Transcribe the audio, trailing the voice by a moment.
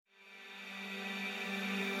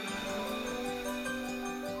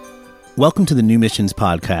Welcome to the New Missions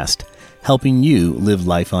Podcast, helping you live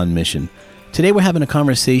life on mission. Today we're having a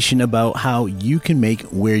conversation about how you can make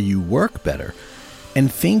where you work better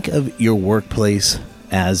and think of your workplace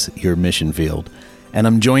as your mission field. And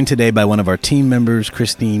I'm joined today by one of our team members,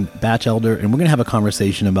 Christine Batchelder, and we're going to have a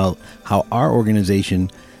conversation about how our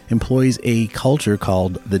organization employs a culture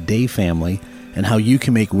called the Day Family and how you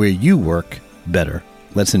can make where you work better.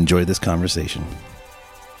 Let's enjoy this conversation.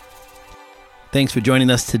 Thanks for joining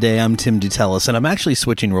us today. I'm Tim Dutellis, and I'm actually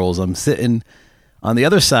switching roles. I'm sitting on the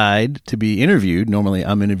other side to be interviewed. Normally,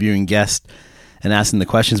 I'm interviewing guests and asking the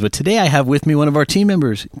questions, but today I have with me one of our team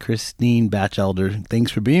members, Christine Batchelder.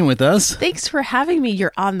 Thanks for being with us. Thanks for having me.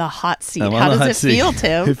 You're on the hot seat. How does it feel,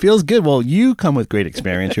 Tim? It feels good. Well, you come with great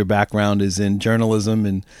experience. Your background is in journalism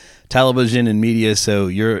and television and media, so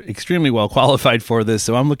you're extremely well qualified for this.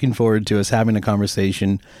 So I'm looking forward to us having a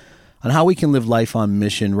conversation on how we can live life on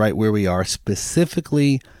mission right where we are,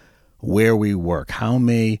 specifically where we work. How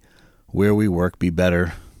may where we work be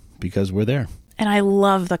better because we're there? And I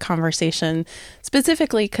love the conversation,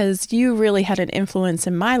 specifically because you really had an influence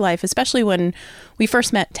in my life, especially when we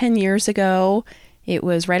first met 10 years ago. It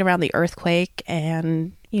was right around the earthquake,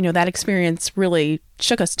 and, that experience really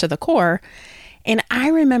shook us to the core. And I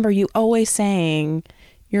remember you always saying,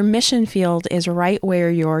 your mission field is right where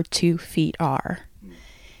your 2 feet are.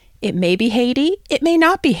 It may be Haiti, it may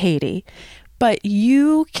not be Haiti, but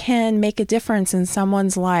you can make a difference in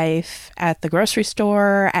someone's life at the grocery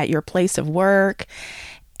store, at your place of work.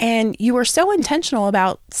 And you were so intentional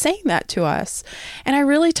about saying that to us. And I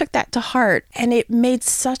really took that to heart. And it made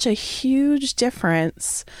such a huge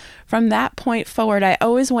difference from that point forward. I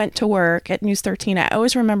always went to work at News 13. I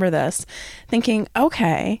always remember this, thinking,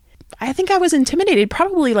 okay, I think I was intimidated,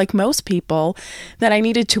 probably like most people, that I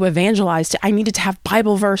needed to evangelize. I needed to have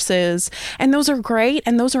Bible verses, and those are great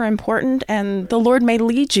and those are important, and the Lord may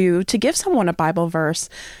lead you to give someone a Bible verse,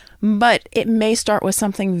 but it may start with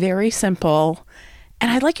something very simple. And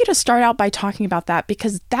I'd like you to start out by talking about that,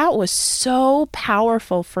 because that was so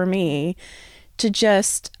powerful for me to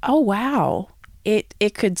just, oh, wow.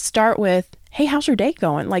 It could start with, hey, how's your day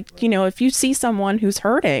going? Like, if you see someone who's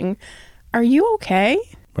hurting, are you okay?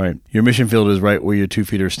 Right. Your mission field is right where your 2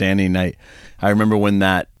 feet are standing. I remember when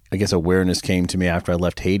that, awareness came to me after I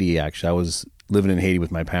left Haiti. Actually, I was living in Haiti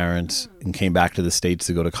with my parents and came back to the States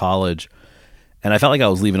to go to college. And I felt like I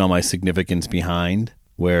was leaving all my significance behind,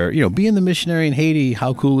 where, being the missionary in Haiti,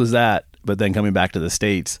 how cool is that? But then coming back to the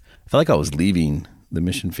States, I felt like I was leaving the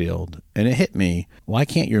mission field. And it hit me, why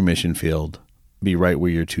can't your mission field be right where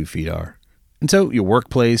your 2 feet are? And so your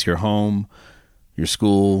workplace, your home, your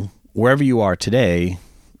school, wherever you are today,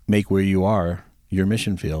 make where you are your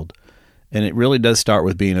mission field. And it really does start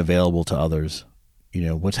with being available to others,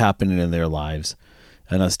 what's happening in their lives,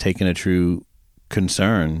 and us taking a true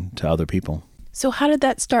concern to other people. So how did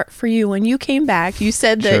that start for you? When you came back, you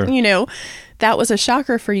said that, Sure. That was a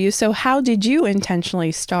shocker for you. So how did you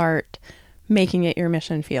intentionally start making it your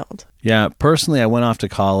mission field? Yeah, personally, I went off to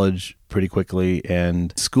college pretty quickly,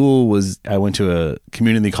 and I went to a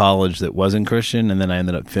community college that wasn't Christian, and then I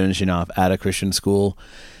ended up finishing off at a Christian school.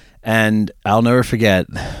 And I'll never forget,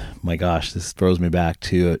 my gosh, this throws me back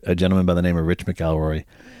to a gentleman by the name of Rich McElroy.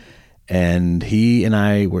 And he and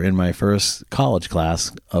I were in my first college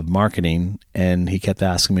class of marketing, and he kept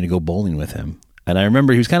asking me to go bowling with him. And I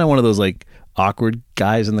remember he was kind of one of those awkward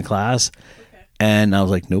guys in the class. Okay. And I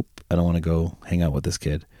was like, nope, I don't want to go hang out with this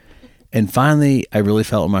kid. And finally, I really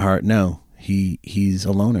felt in my heart, no, he's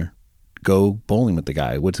a loner. Go bowling with the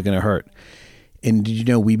guy. What's it going to hurt? And did you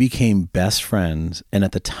know, we became best friends. And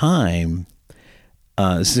at the time,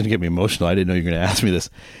 this is going to get me emotional. I didn't know you were going to ask me this.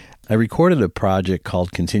 I recorded a project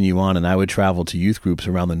called Continue On, and I would travel to youth groups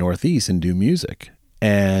around the Northeast and do music.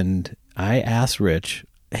 And I asked Rich,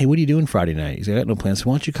 hey, what are you doing Friday night? He's like, I got no plans. So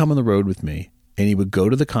why don't you come on the road with me? And he would go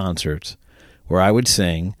to the concerts where I would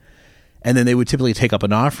sing, and then they would typically take up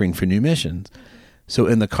an offering for New Missions. So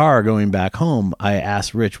in the car going back home, I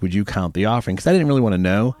asked Rich, would you count the offering? Because I didn't really want to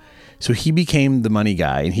know. So he became the money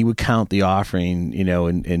guy, and he would count the offering,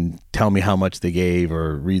 and tell me how much they gave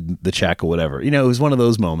or read the check or whatever. It was one of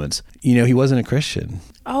those moments. He wasn't a Christian.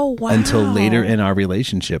 Oh, wow. Until later in our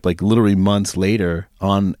relationship, like literally months later,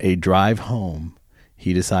 on a drive home,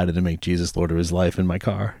 he decided to make Jesus Lord of his life in my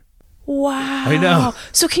car. Wow. I know.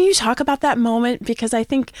 So can you talk about that moment? Because I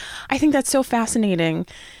think that's so fascinating.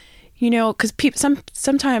 Because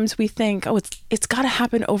sometimes we think, oh, it's got to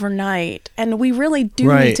happen overnight, and we really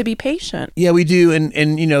do need to be patient. Yeah, we do, and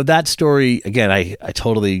that story again. I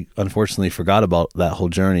totally, unfortunately, forgot about that whole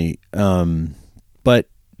journey. But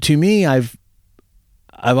to me, I've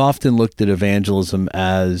often looked at evangelism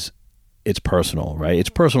as it's personal, right? It's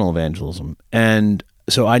personal evangelism. And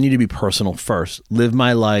so I need to be personal first, live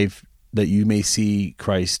my life that you may see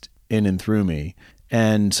Christ in and through me.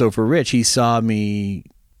 And so for Rich, he saw me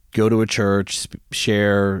go to a church,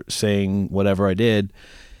 share, sing, whatever I did.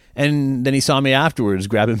 And then he saw me afterwards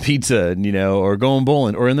grabbing pizza, and, or going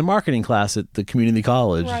bowling, or in the marketing class at the community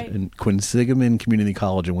college, right, in Quinsigamond Community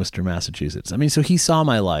College in Worcester, Massachusetts. I mean, so he saw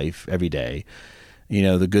my life every day,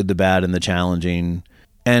 the good, the bad, and the challenging.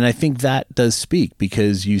 And I think that does speak,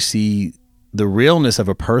 because you see the realness of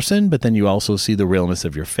a person, but then you also see the realness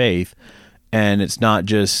of your faith. And it's not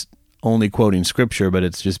just only quoting scripture, but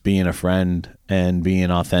it's just being a friend and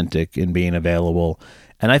being authentic and being available.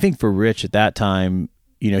 And I think for Rich at that time,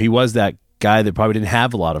 he was that guy that probably didn't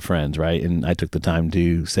have a lot of friends, right? And I took the time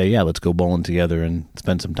to say, yeah, let's go bowling together and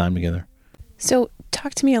spend some time together. So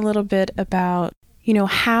talk to me a little bit about,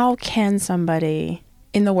 how can somebody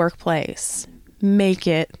in the workplace make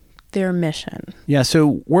it their mission? Yeah,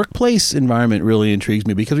 so workplace environment really intrigues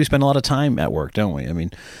me, because we spend a lot of time at work, don't we? I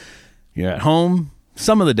mean, you're at home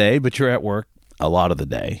some of the day, but you're at work a lot of the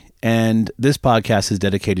day. And this podcast is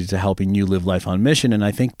dedicated to helping you live life on mission. And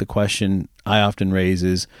I think the question I often raise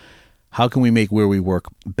is, how can we make where we work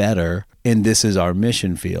better? And this is our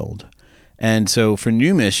mission field. And so for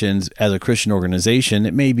New Missions, as a Christian organization,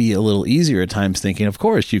 it may be a little easier at times thinking, of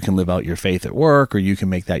course, you can live out your faith at work, or you can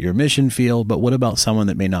make that your mission field. But what about someone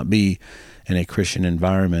that may not be in a Christian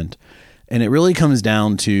environment? And it really comes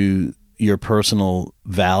down to your personal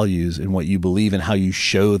values and what you believe and how you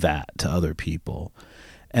show that to other people.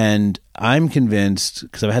 And I'm convinced,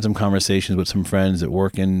 because I've had some conversations with some friends that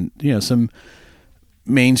work in, some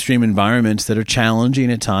mainstream environments that are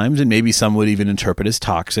challenging at times, and maybe some would even interpret as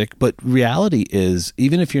toxic. But reality is,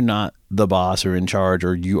 even if you're not the boss or in charge,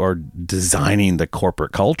 or you are designing the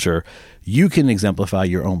corporate culture, you can exemplify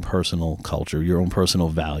your own personal culture, your own personal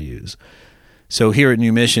values. So here at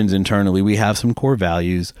New Missions internally, we have some core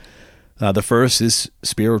values. The first is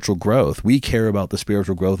spiritual growth. We care about the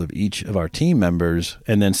spiritual growth of each of our team members.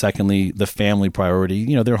 And then secondly, the family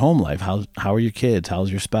priority, their home life. How are your kids?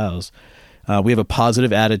 How's your spouse? We have a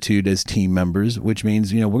positive attitude as team members, which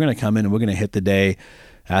means, we're going to come in and we're going to hit the day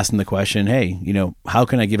asking the question, hey, how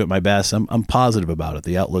can I give it my best? I'm positive about it.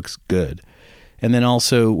 The outlook's good. And then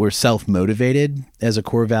also we're self-motivated as a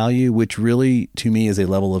core value, which really, to me, is a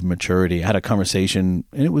level of maturity. I had a conversation,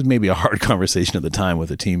 and it was maybe a hard conversation at the time, with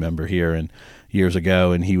a team member here and years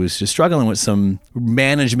ago, and he was just struggling with some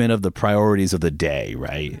management of the priorities of the day,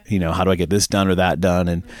 right? How do I get this done or that done?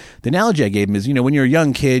 And the analogy I gave him is, when you're a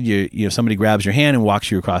young kid, somebody grabs your hand and walks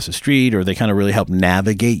you across the street, or they kind of really help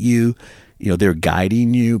navigate you. They're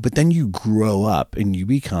guiding you, but then you grow up and you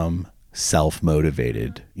become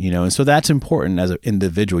self-motivated, and so that's important as an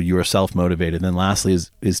individual. You are self-motivated. And then lastly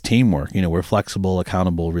is teamwork. We're flexible,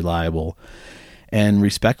 accountable, reliable, and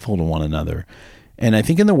respectful to one another. And I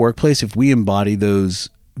think in the workplace, if we embody those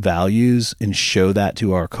values and show that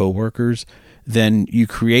to our coworkers, then you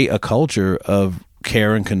create a culture of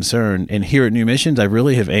care and concern. And here at New Missions, I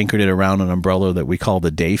really have anchored it around an umbrella that we call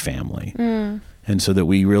the Day Family. And so that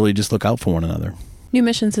we really just look out for one another. New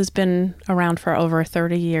Missions has been around for over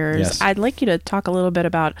 30 years. Yes. I'd like you to talk a little bit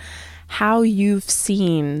about how you've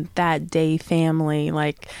seen that Day Family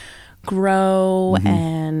grow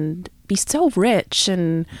and be so rich.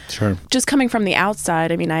 And sure. Just coming from the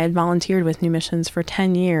outside, I mean, I had volunteered with New Missions for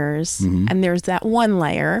 10 years, and there's that one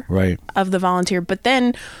layer of the volunteer. But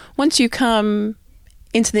then once you come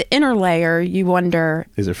into the inner layer, you wonder,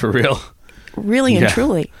 is it for real? Really and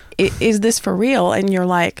truly, is this for real? And you're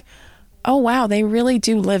like, oh, wow, they really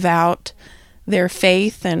do live out their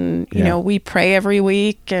faith. And, we pray every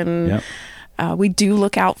week, and we do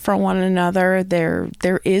look out for one another. There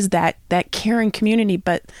is that caring community,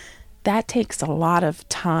 but that takes a lot of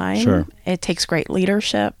time. Sure. It takes great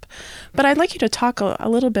leadership. But I'd like you to talk a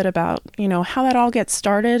little bit about, how that all gets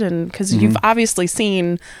started, and because you've obviously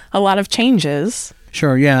seen a lot of changes.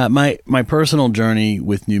 Sure. Yeah. My personal journey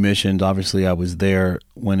with New Missions, obviously I was there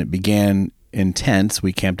when it began in tents.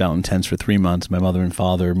 We camped out in tents for 3 months. My mother and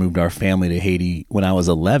father moved our family to Haiti when I was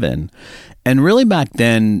 11. And really back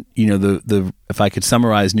then, if I could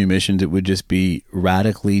summarize New Missions, it would just be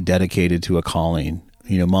radically dedicated to a calling.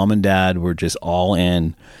 Mom and dad were just all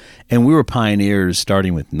in, and we were pioneers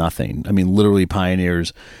starting with nothing. I mean, literally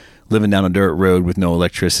pioneers living down a dirt road with no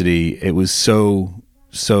electricity. It was so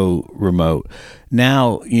remote.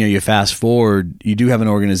 Now, you fast forward, you do have an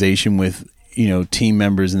organization with team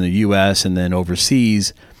members in the U.S. and then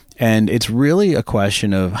overseas. And it's really a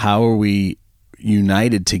question of how are we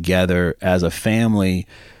united together as a family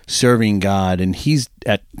serving God, and he's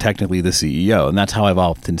technically the CEO. And that's how I've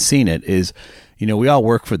often seen it is, we all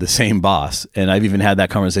work for the same boss. And I've even had that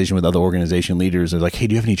conversation with other organization leaders. They're like, hey,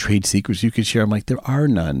 do you have any trade secrets you could share? I'm like, there are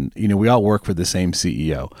none. We all work for the same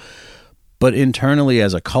CEO. But internally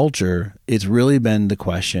as a culture, it's really been the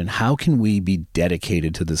question, how can we be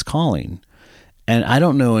dedicated to this calling? And I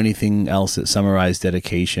don't know anything else that summarized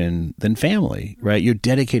dedication than family, right? You're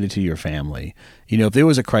dedicated to your family. If there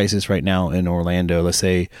was a crisis right now in Orlando, let's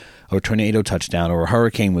say a tornado touchdown or a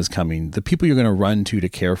hurricane was coming, the people you're going to run to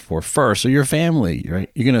care for first are your family, right?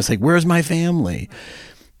 You're going to say, where's my family?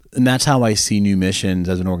 And that's how I see New Missions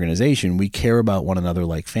as an organization. We care about one another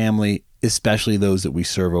like family, especially those that we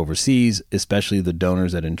serve overseas, especially the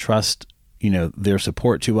donors that entrust their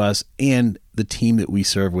support to us, and the team that we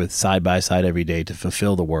serve with side by side every day to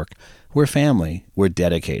fulfill the work. We're family. We're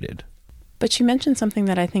dedicated. But you mentioned something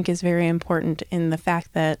that I think is very important in the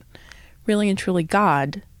fact that really and truly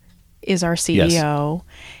God is our CEO. Yes.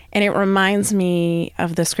 And it reminds me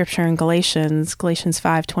of the scripture in Galatians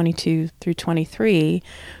 5:22 through 23,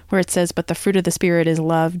 where it says, but the fruit of the Spirit is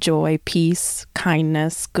love, joy, peace,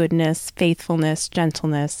 kindness, goodness, faithfulness,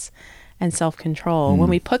 gentleness, and self-control. When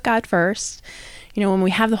we put God first, when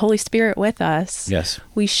we have the Holy Spirit with us, yes,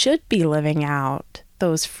 we should be living out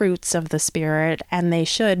those fruits of the Spirit, and they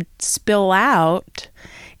should spill out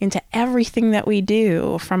into everything that we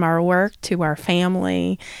do, from our work to our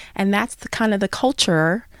family. And that's the kind of the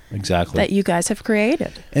culture exactly that you guys have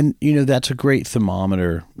created. And, that's a great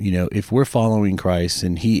thermometer. If we're following Christ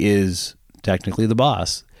and he is technically the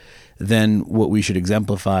boss, then what we should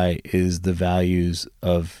exemplify is the values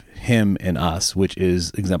of him and us, which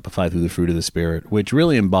is exemplified through the fruit of the Spirit, which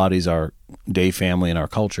really embodies our day family and our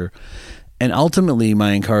culture. And ultimately,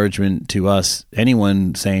 my encouragement to us,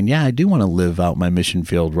 anyone saying, yeah, I do want to live out my mission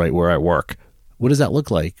field right where I work. What does that look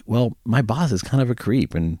like? Well, my boss is kind of a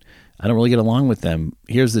creep and I don't really get along with them.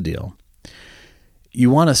 Here's the deal. You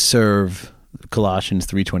want to serve, Colossians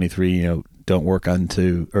 3:23, don't work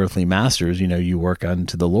unto earthly masters, you work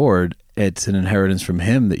unto the Lord. It's an inheritance from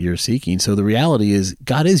him that you're seeking. So the reality is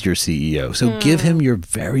God is your CEO. So give him your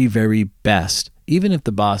very, very best. Even if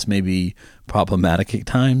the boss may be problematic at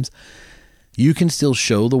times, you can still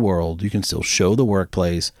show the world, you can still show the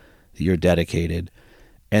workplace that you're dedicated.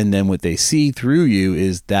 And then what they see through you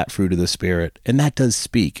is that fruit of the Spirit. And that does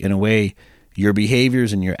speak. In a way, your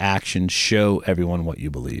behaviors and your actions show everyone what you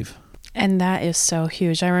believe. And that is so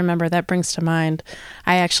huge. I remember that brings to mind,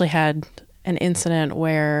 I actually had an incident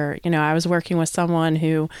where, I was working with someone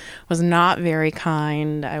who was not very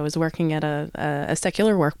kind. I was working at a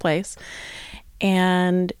secular workplace,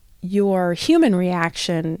 and your human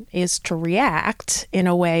reaction is to react in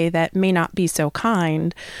a way that may not be so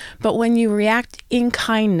kind. But when you react in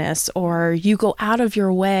kindness, or you go out of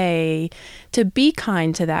your way to be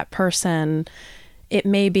kind to that person, it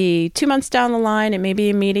may be 2 months down the line, it may be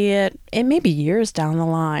immediate, it may be years down the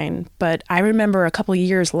line. But I remember a couple of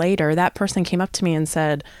years later, that person came up to me and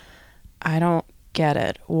said, I don't get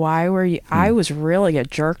it. Why were you, I was really a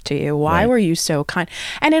jerk to you. Why were you so kind?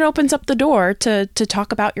 And it opens up the door to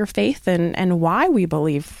talk about your faith and why we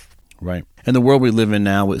believe. Right. And the world we live in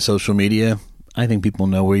now with social media, I think people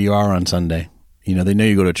know where you are on Sunday. They know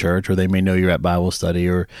you go to church, or they may know you're at Bible study,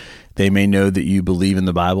 or they may know that you believe in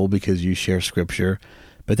the Bible because you share scripture.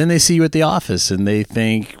 But then they see you at the office and they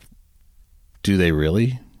think, do they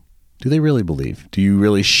really? Do they really believe? Do you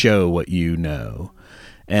really show what you know?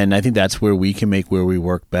 And I think that's where we can make where we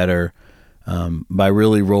work better, by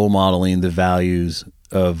really role modeling the values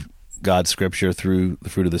of God's scripture through the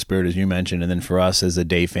fruit of the Spirit, as you mentioned. And then for us as a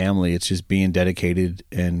day family, it's just being dedicated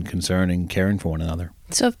and concerned and caring for one another.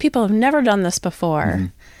 So if people have never done this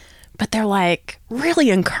before, but they're like really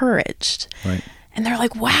encouraged, right, and they're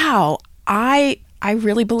like, wow, I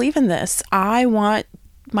really believe in this. I want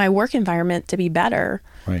my work environment to be better,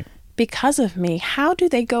 right, because of me. How do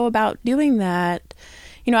they go about doing that?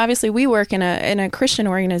 Obviously we work in a Christian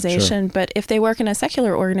organization, sure, but if they work in a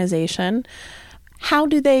secular organization, how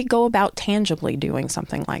do they go about tangibly doing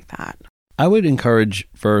something like that? I would encourage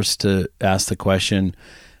first to ask the question,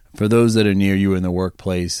 for those that are near you in the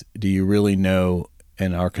workplace, do you really know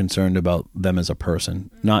and are concerned about them as a person,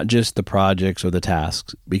 not just the projects or the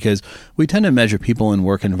tasks? Because we tend to measure people in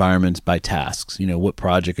work environments by tasks. What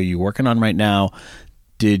project are you working on right now?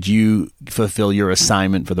 Did you fulfill your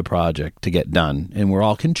assignment for the project to get done? And we're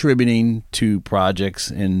all contributing to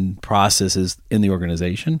projects and processes in the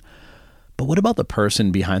organization. But what about the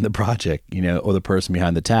person behind the project, or the person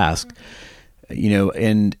behind the task?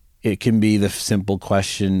 And it can be the simple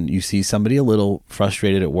question, you see somebody a little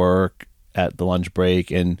frustrated at work at the lunch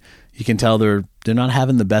break, and You can tell they're not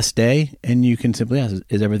having the best day, and you can simply ask,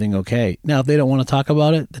 is everything okay? Now, if they don't want to talk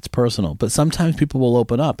about it, that's personal. But sometimes people will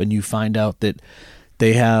open up, and you find out that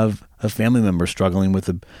they have a family member struggling with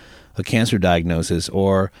a cancer diagnosis,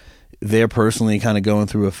 or they're personally kind of going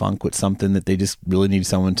through a funk with something that they just really need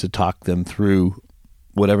someone to talk them through,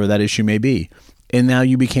 whatever that issue may be. And now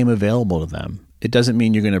you became available to them. It doesn't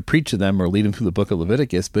mean you're going to preach to them or lead them through the book of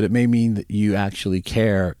Leviticus, but it may mean that you actually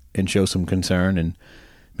care and show some concern, and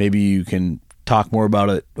maybe you can talk more about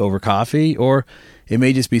it over coffee, or it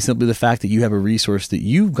may just be simply the fact that you have a resource that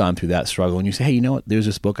you've gone through that struggle, and you say, hey, you know what, there's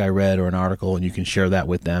this book I read or an article, and you can share that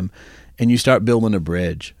with them, and you start building a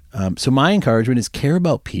bridge. So my encouragement is care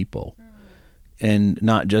about people and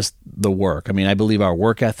not just the work. I mean, I believe our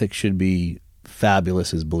work ethic should be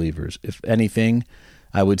fabulous as believers. If anything,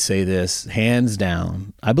 I would say this, hands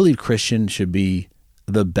down, I believe Christians should be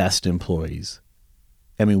the best employees.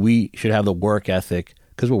 I mean, we should have the work ethic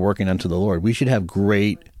because we're working unto the Lord. We should have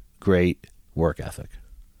great work ethic.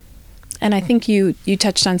 And I think you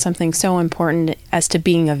touched on something so important as to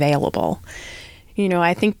being available. You know,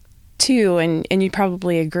 I think too, and you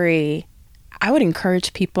probably agree, I would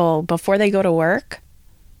encourage people before they go to work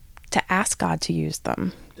to ask God to use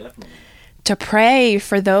them. Definitely. To pray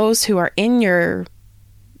for those who are in your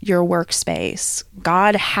workspace.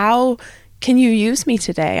 God, how can you use me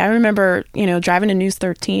today? I remember, driving to News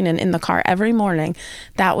 13 and in the car every morning,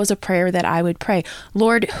 that was a prayer that I would pray.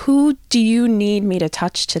 Lord, who do you need me to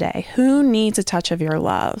touch today? Who needs a touch of your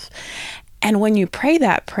love? And when you pray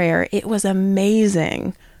that prayer, it was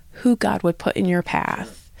amazing who God would put in your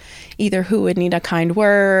path. Either who would need a kind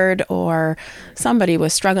word or somebody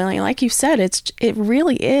was struggling. Like you said, it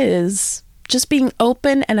really is just being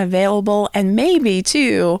open and available, and maybe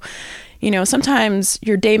too, sometimes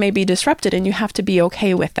your day may be disrupted and you have to be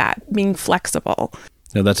okay with that, being flexible.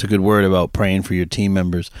 No, that's a good word about praying for your team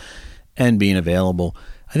members and being available.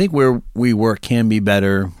 I think where we work can be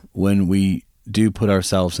better when we do put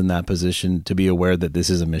ourselves in that position to be aware that this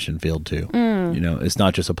is a mission field too. It's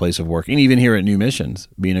not just a place of work. And even here at New Missions,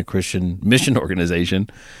 being a Christian mission organization,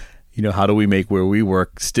 how do we make where we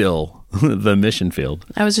work still the mission field?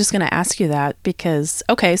 I was just going to ask you that because,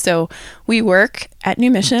 so we work at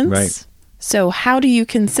New Missions. Right. So how do you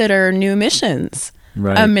consider New Missions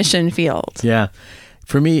a mission field? Yeah.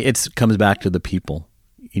 For me, it comes back to the people.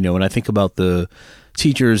 When I think about the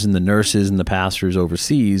teachers and the nurses and the pastors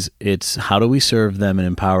overseas, it's how do we serve them and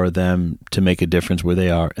empower them to make a difference where they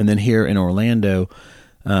are? And then here in Orlando,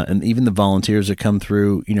 and even the volunteers that come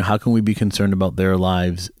through, how can we be concerned about their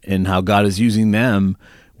lives and how God is using them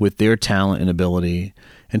with their talent and ability?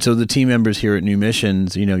 And so the team members here at New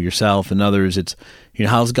Missions, yourself and others, it's,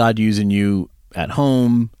 how's God using you at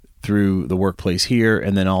home through the workplace here,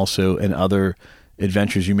 and then also in other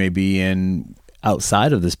adventures you may be in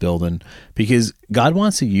outside of this building, because God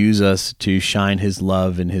wants to use us to shine his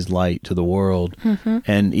love and his light to the world. Mm-hmm.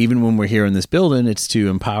 And even when we're here in this building, it's to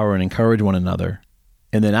empower and encourage one another.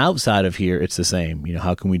 And then outside of here, it's the same.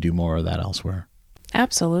 How can we do more of that elsewhere?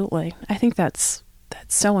 Absolutely. I think that's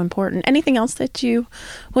so important. Anything else that you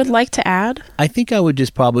would like to add? I think I would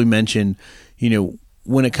just probably mention,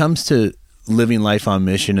 when it comes to living life on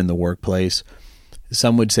mission in the workplace,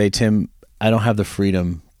 some would say, Tim, I don't have the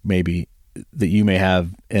freedom maybe that you may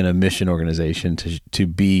have in a mission organization to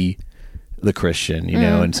be the Christian,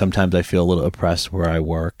 and sometimes I feel a little oppressed where I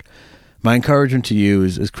work. My encouragement to you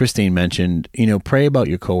is, as Christine mentioned, pray about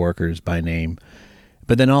your coworkers by name,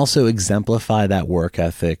 but then also exemplify that work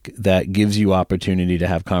ethic that gives you opportunity to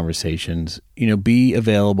have conversations. Be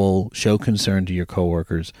available, show concern to your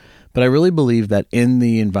coworkers. But I really believe that in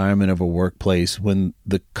the environment of a workplace, when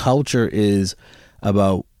the culture is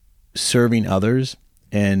about serving others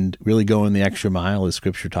and really going the extra mile, as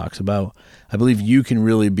Scripture talks about, I believe you can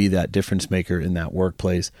really be that difference maker in that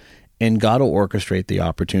workplace. And God will orchestrate the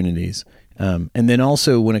opportunities. And then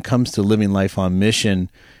also when it comes to living life on mission,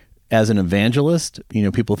 as an evangelist,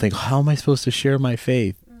 people think, how am I supposed to share my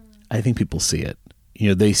faith? I think people see it.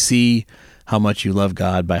 They see how much you love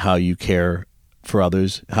God by how you care for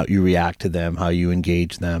others, how you react to them, how you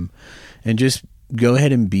engage them. And just go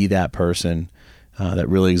ahead and be that person that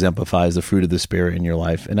really exemplifies the fruit of the Spirit in your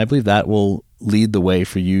life. And I believe that will lead the way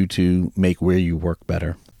for you to make where you work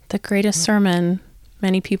better. The greatest sermon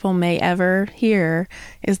many people may ever hear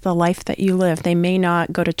is the life that you live. They may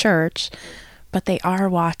not go to church, but they are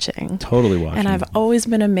watching. Totally watching. And I've always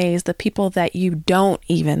been amazed that people that you don't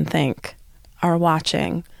even think are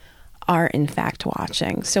watching are in fact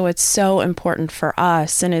watching. So it's so important for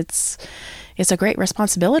us, and it's a great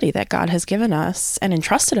responsibility that God has given us and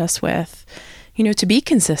entrusted us with, to be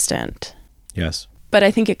consistent. Yes. But I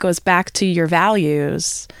think it goes back to your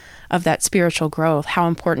values of that spiritual growth, how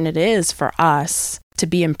important it is for us to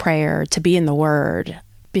be in prayer, to be in the Word,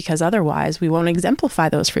 because otherwise we won't exemplify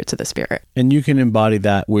those fruits of the Spirit. And you can embody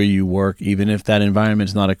that where you work, even if that environment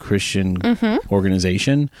is not a Christian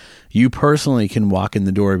organization. You personally can walk in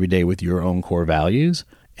the door every day with your own core values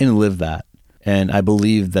and live that. And I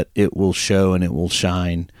believe that it will show and it will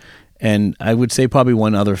shine. And I would say probably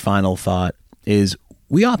one other final thought is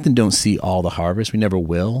we often don't see all the harvest. We never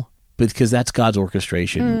will, but because that's God's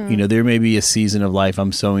orchestration. You know, there may be a season of life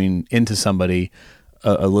I'm sowing into somebody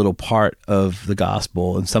a little part of the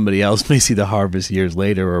gospel, and somebody else may see the harvest years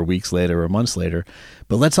later or weeks later or months later.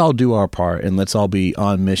 But let's all do our part, and let's all be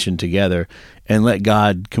on mission together, and let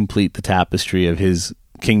God complete the tapestry of his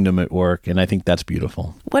kingdom at work. And I think that's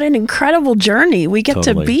beautiful. What an incredible journey we get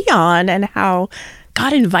to be on, and how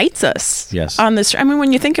God invites us on this. I mean,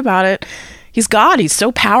 when you think about it, he's God. He's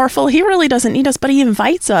so powerful. He really doesn't need us, but he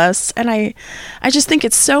invites us. And I just think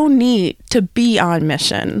it's so neat to be on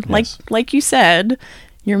mission. Yes. Like you said,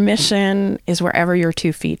 your mission is wherever your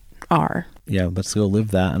 2 feet are. Yeah, let's go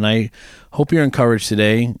live that. And I hope you're encouraged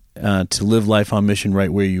today to live life on mission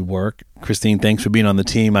right where you work. Christine, thanks for being on the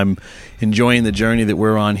team. I'm enjoying the journey that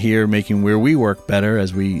we're on here, making where we work better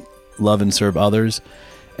as we love and serve others.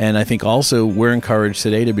 And I think also we're encouraged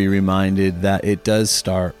today to be reminded that it does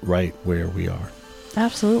start right where we are.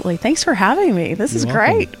 Absolutely. Thanks for having me. This is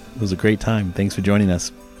great. It was a great time. Thanks for joining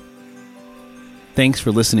us. Thanks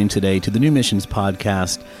for listening today to the New Missions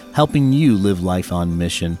Podcast, helping you live life on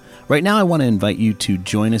mission. Right now, I want to invite you to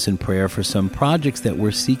join us in prayer for some projects that we're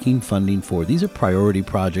seeking funding for. These are priority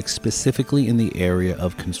projects specifically in the area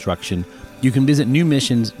of construction. You can visit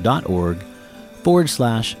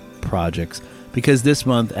newmissions.org/projects. Because this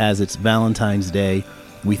month, as it's Valentine's Day,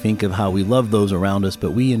 we think of how we love those around us,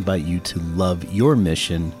 but we invite you to love your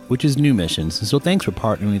mission, which is New Missions. And so thanks for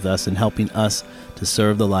partnering with us and helping us to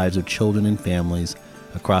serve the lives of children and families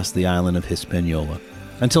across the island of Hispaniola.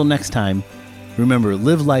 Until next time, remember,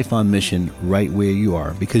 live life on mission right where you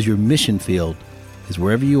are, because your mission field is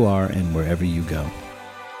wherever you are and wherever you go.